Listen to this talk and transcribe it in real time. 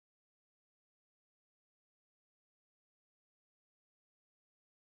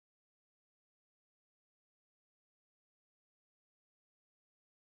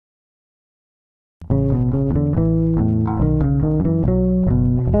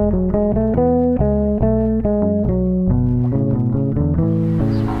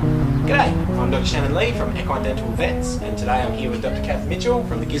Dr Shannon Lee from Equine Dental Vets, and today I'm here with Dr Kath Mitchell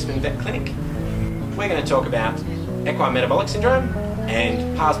from the Gisborne Veterinary Clinic. We're going to talk about equine metabolic syndrome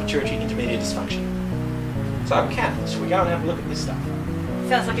and pars maturity intermediate dysfunction. So Kath, should we go and have a look at this stuff?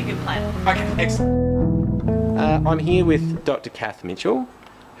 Sounds like a good plan. Okay, excellent. I'm here with Dr Kath Mitchell,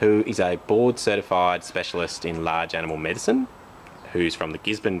 who is a board certified specialist in large animal medicine, who's from the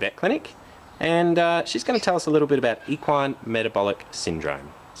Gisborne Vet Clinic, and she's going to tell us a little bit about equine metabolic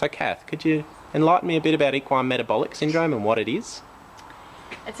syndrome. So Kath, could you enlighten me a bit about equine metabolic syndrome and what it is?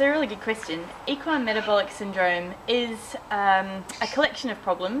 It's a really good question. Equine metabolic syndrome is a collection of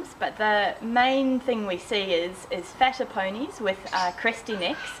problems, but the main thing we see is fatter ponies with cresty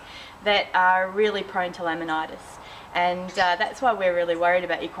necks that are really prone to laminitis. And that's why we're really worried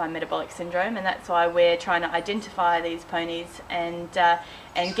about equine metabolic syndrome, and that's why we're trying to identify these ponies and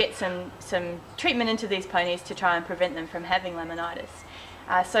get some treatment into these ponies to try and prevent them from having laminitis.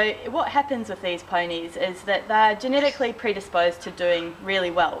 So what happens with these ponies is that they're genetically predisposed to doing really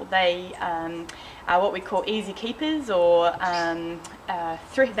well. They are what we call easy keepers, or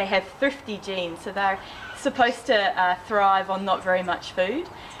they have thrifty genes, so they're supposed to thrive on not very much food.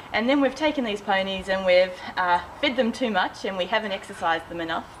 And then we've taken these ponies and we've fed them too much and we haven't exercised them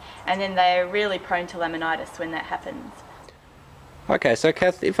enough, and then they're really prone to laminitis when that happens. Okay, so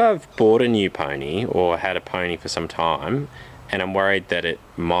Kath, if I've bought a new pony or had a pony for some time and I'm worried that it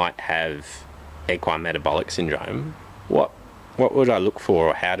might have equine metabolic syndrome, what would I look for,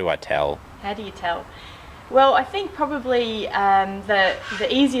 or how do I tell? How do you tell? Well, I think probably the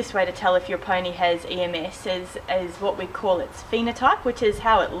easiest way to tell if your pony has EMS is what we call its phenotype, which is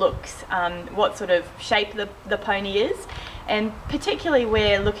how it looks, what sort of shape the pony is. And particularly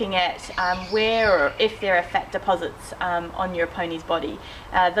we're looking at where or if there are fat deposits on your pony's body.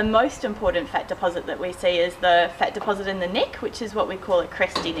 The most important fat deposit that we see is the fat deposit in the neck, which is what we call a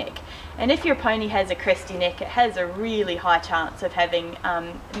cresty neck. And if your pony has a cresty neck, it has a really high chance of having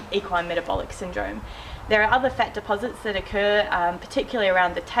equine metabolic syndrome. There are other fat deposits that occur particularly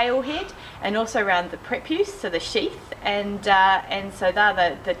around the tail head and also around the prepuce, so the sheath, and so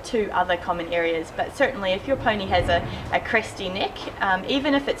they're the two other common areas. But certainly if your pony has a cresty neck,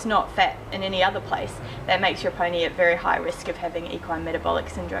 even if it's not fat in any other place, that makes your pony at very high risk of having equine metabolic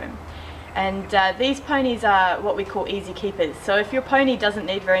syndrome. And these ponies are what we call easy keepers. So if your pony doesn't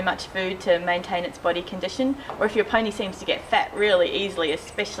need very much food to maintain its body condition, or if your pony seems to get fat really easily,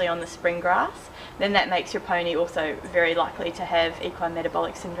 especially on the spring grass, then that makes your pony also very likely to have equine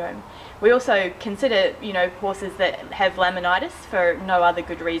metabolic syndrome. We also consider, horses that have laminitis for no other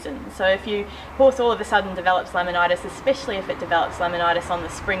good reason. So if your horse all of a sudden develops laminitis, especially if it develops laminitis on the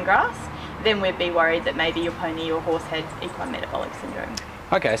spring grass, then we'd be worried that maybe your pony or horse had equine metabolic syndrome.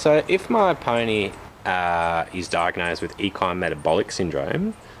 Okay, so if my pony is diagnosed with equine metabolic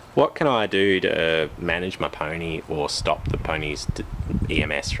syndrome, what can I do to manage my pony or stop the pony's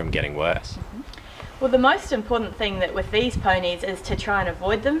EMS from getting worse? Well, the most important thing that with these ponies is to try and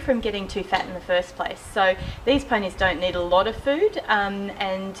avoid them from getting too fat in the first place. So these ponies don't need a lot of food,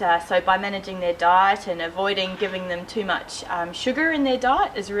 so by managing their diet and avoiding giving them too much sugar in their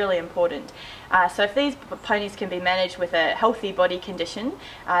diet is really important. So if these ponies can be managed with a healthy body condition,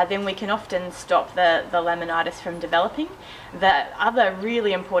 then we can often stop the laminitis from developing. The other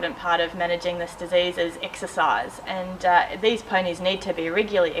really important part of managing this disease is exercise, and these ponies need to be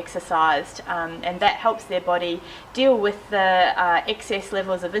regularly exercised, and that helps their body deal with the excess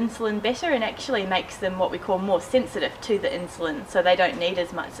levels of insulin better, and actually makes them what we call more sensitive to the insulin, so they don't need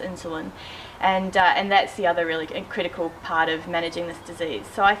as much insulin. And that's the other really critical part of managing this disease.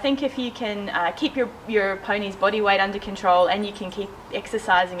 So I think if you can keep your pony's body weight under control and you can keep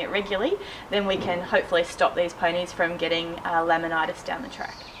exercising it regularly, then we can hopefully stop these ponies from getting laminitis down the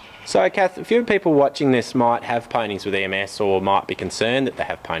track. So Kath, a few people watching this might have ponies with EMS or might be concerned that they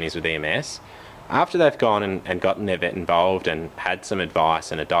have ponies with EMS. After they've gone and gotten their vet involved and had some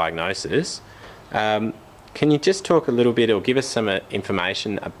advice and a diagnosis, can you just talk a little bit or give us some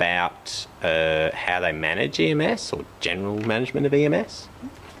information about how they manage EMS or general management of EMS?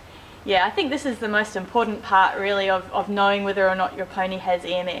 Yeah, I think this is the most important part really of knowing whether or not your pony has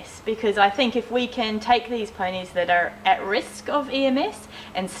EMS, because I think if we can take these ponies that are at risk of EMS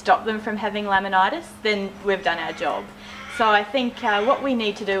and stop them from having laminitis, then we've done our job. So I think what we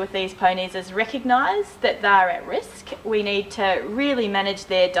need to do with these ponies is recognise that they're at risk. We need to really manage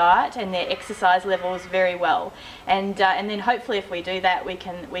their diet and their exercise levels very well, and then hopefully if we do that, we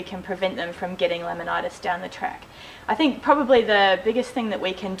can prevent them from getting laminitis down the track. I think probably the biggest thing that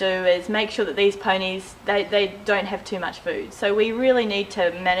we can do is make sure that these ponies, they don't have too much food. So we really need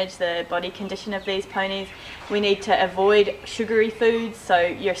to manage the body condition of these ponies. We need to avoid sugary foods, so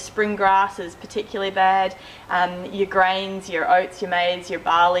your spring grass is particularly bad, your grains, your oats, your maize, your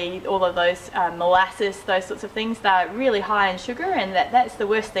barley, all of those, molasses, those sorts of things, they're really high in sugar, and that's the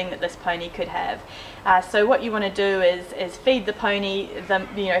worst thing that this pony could have. So what you want to do is feed the pony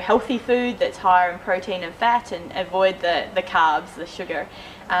the healthy food that's higher in protein and fat, and avoid the carbs, the sugar.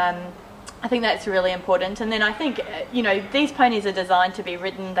 I think that's really important. And then I think, these ponies are designed to be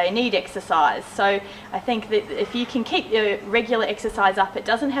ridden, they need exercise. So I think that if you can keep your regular exercise up, it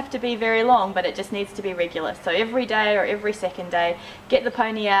doesn't have to be very long, but it just needs to be regular. So every day or every second day, get the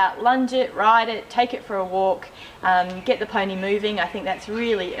pony out, lunge it, ride it, take it for a walk, get the pony moving. I think that's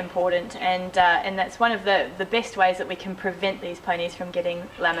really important, and that's one of the best ways that we can prevent these ponies from getting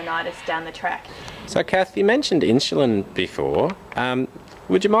laminitis down the track. So Kath, you mentioned insulin before.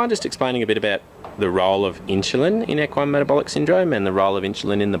 Would you mind just explaining a bit about the role of insulin in equine metabolic syndrome and the role of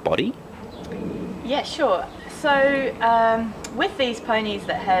insulin in the body? Yeah, sure. So with these ponies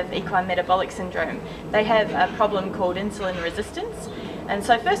that have equine metabolic syndrome, they have a problem called insulin resistance. And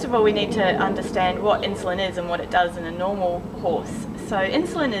so first of all, we need to understand what insulin is and what it does in a normal horse. So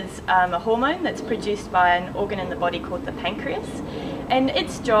insulin is a hormone that's produced by an organ in the body called the pancreas. And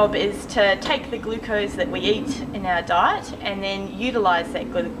its job is to take the glucose that we eat in our diet and then utilise that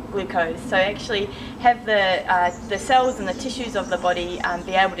glucose. So actually have the cells and the tissues of the body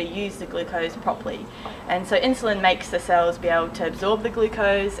be able to use the glucose properly. And so insulin makes the cells be able to absorb the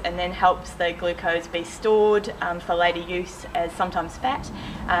glucose, and then helps the glucose be stored for later use as sometimes fat.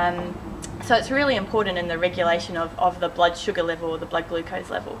 So it's really important in the regulation of the blood sugar level or the blood glucose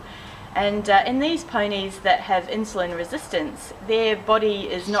level. And in these ponies that have insulin resistance, their body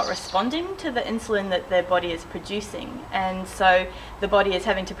is not responding to the insulin that their body is producing, and so the body is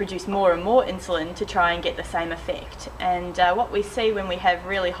having to produce more and more insulin to try and get the same effect. And what we see when we have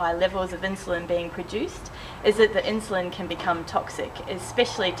really high levels of insulin being produced is that the insulin can become toxic,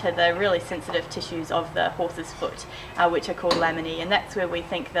 especially to the really sensitive tissues of the horse's foot, which are called laminae, and that's where we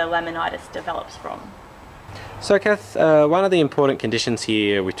think the laminitis develops from. So Kath, one of the important conditions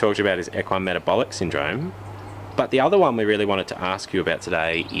here we talked about is equine metabolic syndrome, but the other one we really wanted to ask you about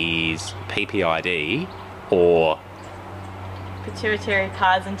today is PPID, or pituitary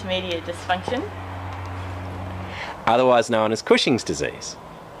pars intermedia dysfunction, otherwise known as Cushing's disease.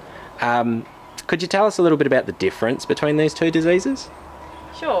 Could you tell us a little bit about the difference between these two diseases?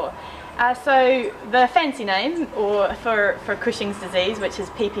 Sure. So the fancy name for Cushing's disease, which is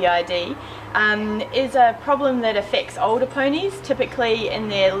PPID, is a problem that affects older ponies, typically in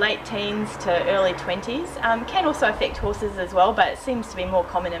their late teens to early 20s. Can also affect horses as well, but it seems to be more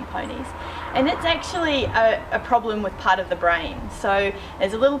common in ponies. And it's actually a problem with part of the brain. So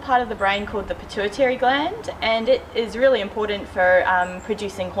there's a little part of the brain called the pituitary gland, and it is really important for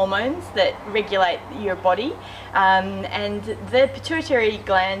producing hormones that regulate your body. And the pituitary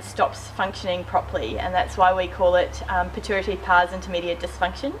gland stops functioning properly, and that's why we call it pituitary pars intermedia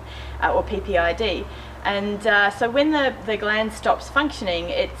dysfunction, or PPID. And so when the gland stops functioning,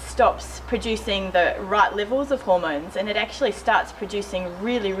 it stops producing the right levels of hormones, and it actually starts producing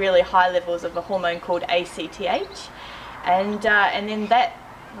really, really high levels of a hormone called ACTH. And then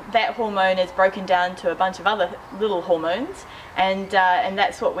that hormone is broken down to a bunch of other little hormones, and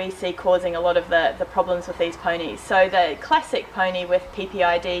that's what we see causing a lot of the problems with these ponies. So the classic pony with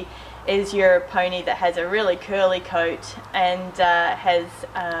PPID is your pony that has a really curly coat and has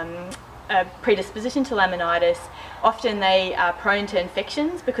a predisposition to laminitis. Often they are prone to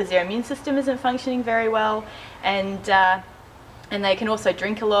infections because their immune system isn't functioning very well, and they can also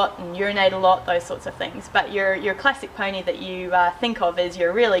drink a lot and urinate a lot, those sorts of things. But your classic pony that you think of is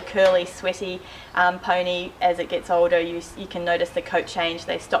your really curly, sweaty pony. As it gets older, you can notice the coat change.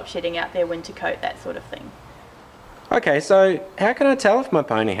 They stop shedding out their winter coat, that sort of thing. Okay, so how can I tell if my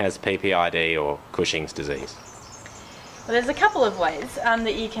pony has PPID or Cushing's disease? Well, there's a couple of ways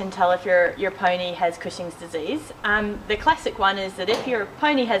that you can tell if your pony has Cushing's disease. The classic one is that if your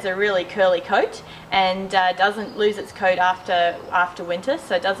pony has a really curly coat and doesn't lose its coat after winter,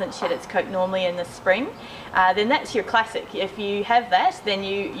 so doesn't shed its coat normally in the spring, then that's your classic. If you have that, then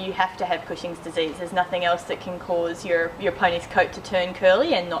you have to have Cushing's disease. There's nothing else that can cause your pony's coat to turn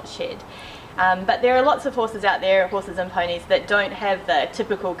curly and not shed. But there are lots of horses out there, horses and ponies, that don't have the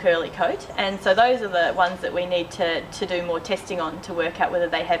typical curly coat, and so those are the ones that we need to do more testing on to work out whether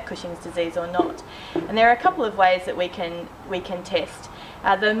they have Cushing's disease or not. And there are a couple of ways that we can test.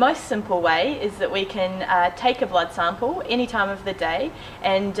 The most simple way is that we can take a blood sample any time of the day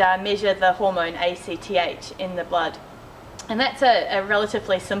and measure the hormone ACTH in the blood. And that's a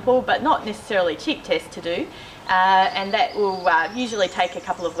relatively simple but not necessarily cheap test to do. And that will usually take a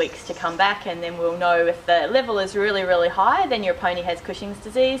couple of weeks to come back, and then we'll know if the level is really, really high, then your pony has Cushing's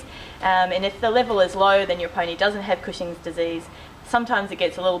disease. And if the level is low, then your pony doesn't have Cushing's disease. Sometimes it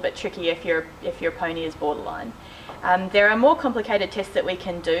gets a little bit tricky if your pony is borderline. There are more complicated tests that we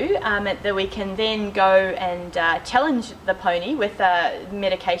can do, that we can then go and challenge the pony with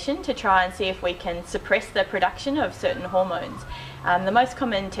medication to try and see if we can suppress the production of certain hormones. The most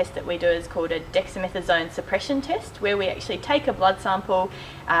common test that we do is called a dexamethasone suppression test, where we actually take a blood sample,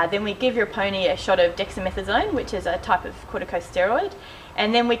 then we give your pony a shot of dexamethasone, which is a type of corticosteroid,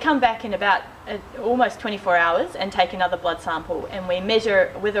 and then we come back in about almost 24 hours and take another blood sample, and we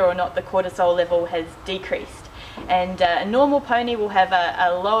measure whether or not the cortisol level has decreased. And a normal pony will have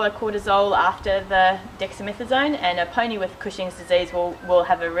a lower cortisol after the dexamethasone, and a pony with Cushing's disease will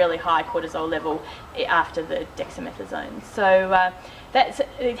have a really high cortisol level after the dexamethasone. So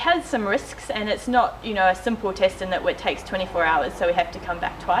it has some risks, and it's not, you know, a simple test in that it takes 24 hours, so we have to come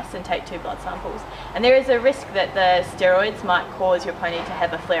back twice and take 2 blood samples. And there is a risk that the steroids might cause your pony to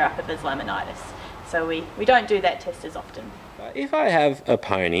have a flare-up of his laminitis. So we don't do that test as often. If I have a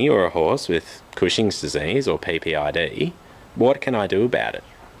pony or a horse with Cushing's disease or PPID, what can I do about it?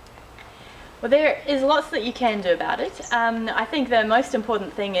 Well, there is lots that you can do about it. I think the most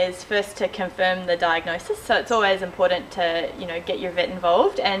important thing is first to confirm the diagnosis. So it's always important to, you know, get your vet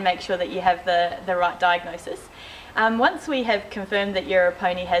involved and make sure that you have the right diagnosis. Once we have confirmed that your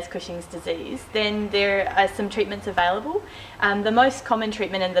pony has Cushing's disease, then there are some treatments available. The most common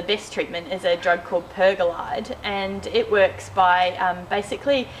treatment and the best treatment is a drug called Pergolide, and it works by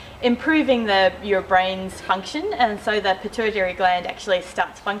basically improving your brain's function, and so the pituitary gland actually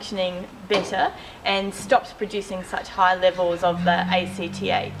starts functioning better and stops producing such high levels of the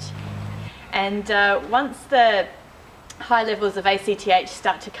ACTH. And once the high levels of ACTH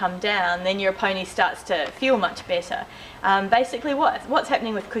start to come down, then your pony starts to feel much better. Basically what's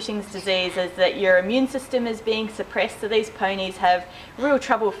happening with Cushing's disease is that your immune system is being suppressed, so these ponies have real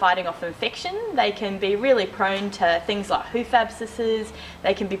trouble fighting off infection. They can be really prone to things like hoof abscesses,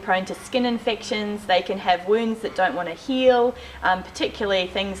 they can be prone to skin infections, they can have wounds that don't want to heal, particularly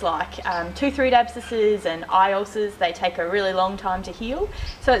things like tooth root abscesses and eye ulcers. They take a really long time to heal.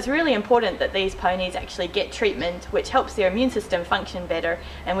 So it's really important that these ponies actually get treatment which helps their immune system function better,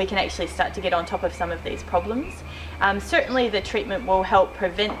 and we can actually start to get on top of some of these problems. Certainly the treatment will help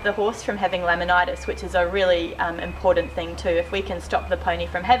prevent the horse from having laminitis, which is a really important thing too. If we can stop the pony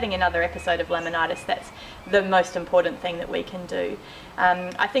from having another episode of laminitis, that's the most important thing that we can do.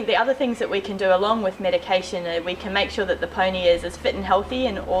 I think the other things that we can do along with medication are we can make sure that the pony is as fit and healthy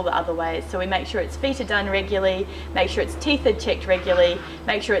in all the other ways. So we make sure its feet are done regularly, make sure its teeth are checked regularly,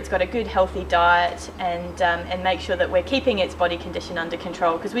 make sure it's got a good healthy diet, and make sure that we're keeping its body condition under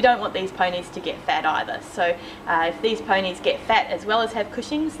control, because we don't want these ponies to get fat either. So if these ponies get fat as well as have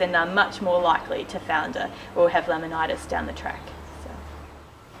Cushing's, then they're much more likely to founder or have laminitis down the track. So.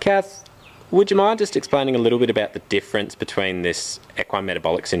 Kath, would you mind just explaining a little bit about the difference between this equine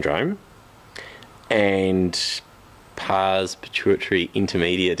metabolic syndrome and pars pituitary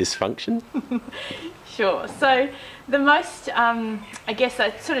intermedia dysfunction? Sure. So the most, I guess,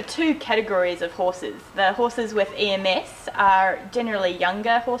 sort of 2 categories of horses. The horses with EMS are generally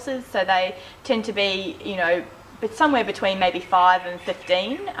younger horses, so they tend to be, you know, but somewhere between maybe 5 and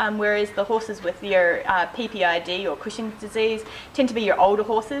 15, whereas the horses with your PPID or Cushing's disease tend to be your older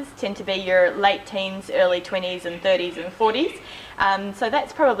horses, tend to be your late teens, early 20s and 30s and 40s. So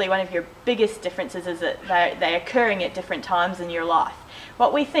that's probably one of your biggest differences, is that they're occurring at different times in your life.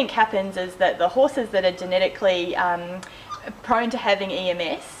 What we think happens is that the horses that are genetically prone to having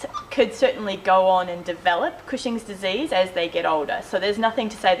EMS could certainly go on and develop Cushing's disease as they get older. So there's nothing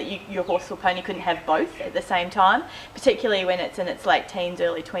to say that your horse or pony couldn't have both at the same time, particularly when it's in its late teens,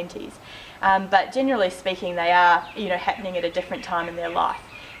 early 20s. But generally speaking, they are, you know, happening at a different time in their life.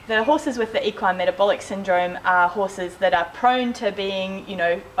 The horses with the equine metabolic syndrome are horses that are prone to being, you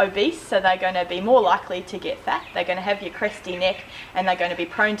know, obese, so they're going to be more likely to get fat. They're going to have your cresty neck, and they're going to be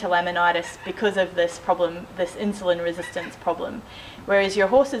prone to laminitis because of this problem, this insulin resistance problem. Whereas your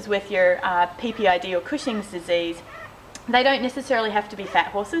horses with your PPID or Cushing's disease They don't necessarily have to be fat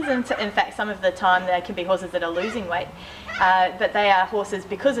horses, and in fact some of the time they can be horses that are losing weight, but they are horses,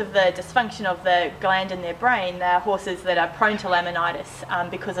 because of the dysfunction of the gland in their brain, they are horses that are prone to laminitis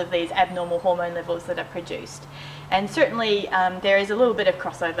because of these abnormal hormone levels that are produced. And certainly there is a little bit of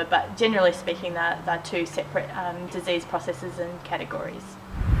crossover, but generally speaking they're two separate disease processes and categories.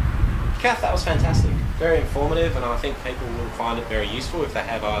 Kath, that was fantastic. Very informative, and I think people will find it very useful if they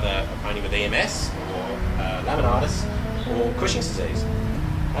have either a pony with EMS or laminitis or Cushing's disease.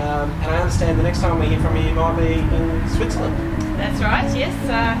 And I understand the next time we hear from you might be in Switzerland. That's right, yes.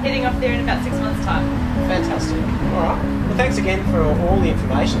 Heading off there in about 6 months' time. Fantastic. All right. Well, thanks again for all the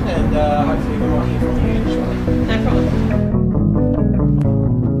information, and hopefully we might hear from you shortly. No problem.